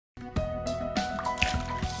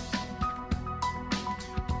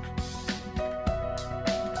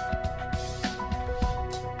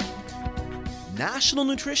National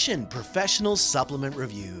Nutrition Professional Supplement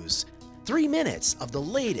Reviews. 3 minutes of the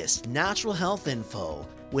latest natural health info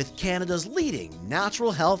with Canada's leading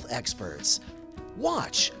natural health experts.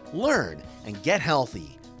 Watch, learn, and get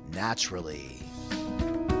healthy naturally.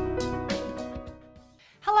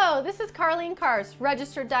 Hello, this is Karlene Karst,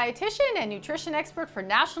 registered dietitian and nutrition expert for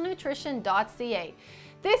Nationalnutrition.ca.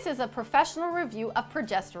 This is a professional review of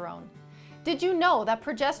progesterone. Did you know that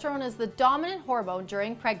progesterone is the dominant hormone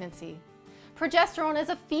during pregnancy? Progesterone is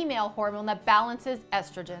a female hormone that balances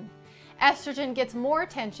estrogen. Estrogen gets more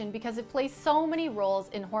attention because it plays so many roles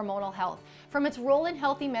in hormonal health, from its role in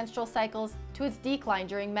healthy menstrual cycles to its decline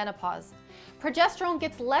during menopause. Progesterone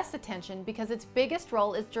gets less attention because its biggest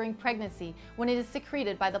role is during pregnancy when it is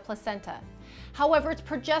secreted by the placenta. However, it's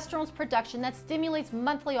progesterone's production that stimulates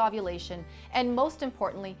monthly ovulation, and most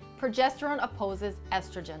importantly, progesterone opposes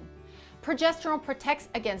estrogen. Progesterone protects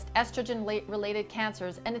against estrogen-related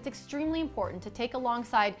cancers, and it's extremely important to take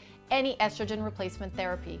alongside any estrogen replacement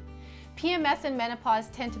therapy. PMS and menopause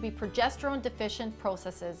tend to be progesterone-deficient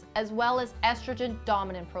processes, as well as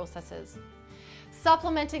estrogen-dominant processes.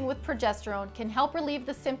 Supplementing with progesterone can help relieve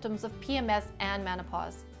the symptoms of PMS and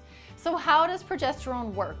menopause. So how does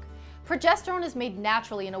progesterone work? Progesterone is made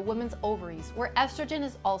naturally in a woman's ovaries, where estrogen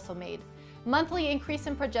is also made. Monthly increase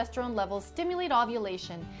in progesterone levels stimulate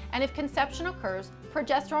ovulation, and if conception occurs,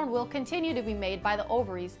 progesterone will continue to be made by the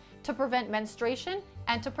ovaries to prevent menstruation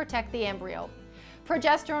and to protect the embryo.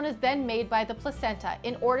 Progesterone is then made by the placenta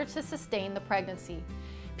in order to sustain the pregnancy.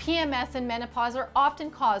 PMS and menopause are often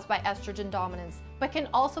caused by estrogen dominance, but can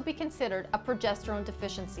also be considered a progesterone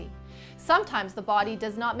deficiency. Sometimes the body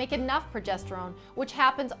does not make enough progesterone, which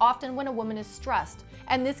happens often when a woman is stressed,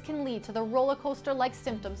 and this can lead to the roller coaster-like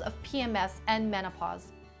symptoms of PMS and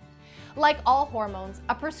menopause. Like all hormones,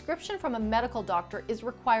 a prescription from a medical doctor is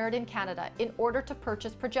required in Canada in order to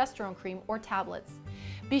purchase progesterone cream or tablets.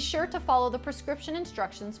 Be sure to follow the prescription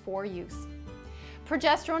instructions for use.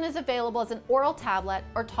 Progesterone is available as an oral tablet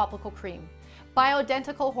or topical cream.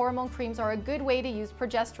 Bioidentical hormone creams are a good way to use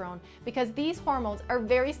progesterone because these hormones are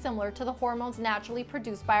very similar to the hormones naturally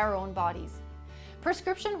produced by our own bodies.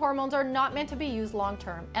 Prescription hormones are not meant to be used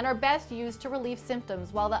long-term and are best used to relieve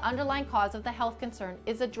symptoms while the underlying cause of the health concern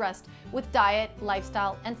is addressed with diet,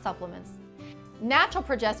 lifestyle, and supplements. Natural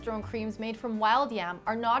progesterone creams made from wild yam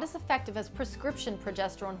are not as effective as prescription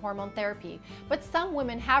progesterone hormone therapy, but some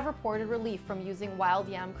women have reported relief from using wild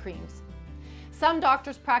yam creams. Some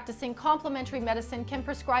doctors practicing complementary medicine can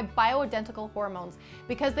prescribe bioidentical hormones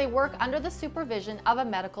because they work under the supervision of a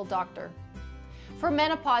medical doctor. For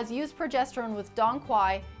menopause, use progesterone with dong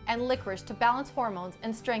quai and licorice to balance hormones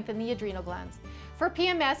and strengthen the adrenal glands. For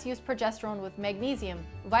PMS, use progesterone with magnesium,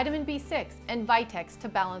 vitamin B6, and Vitex to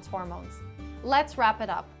balance hormones. Let's wrap it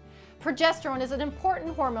up. Progesterone is an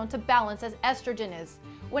important hormone to balance as estrogen is.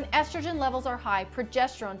 When estrogen levels are high,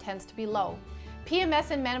 progesterone tends to be low.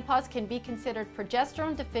 PMS and menopause can be considered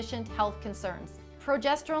progesterone-deficient health concerns.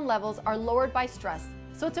 Progesterone levels are lowered by stress,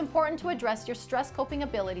 so it's important to address your stress coping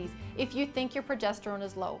abilities if you think your progesterone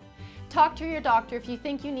is low. Talk to your doctor if you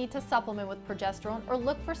think you need to supplement with progesterone, or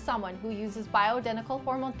look for someone who uses bioidentical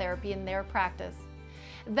hormone therapy in their practice.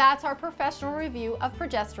 That's our professional review of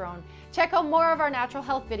progesterone. Check out more of our natural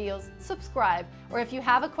health videos, subscribe, or if you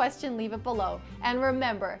have a question, leave it below. And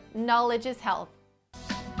remember, knowledge is health.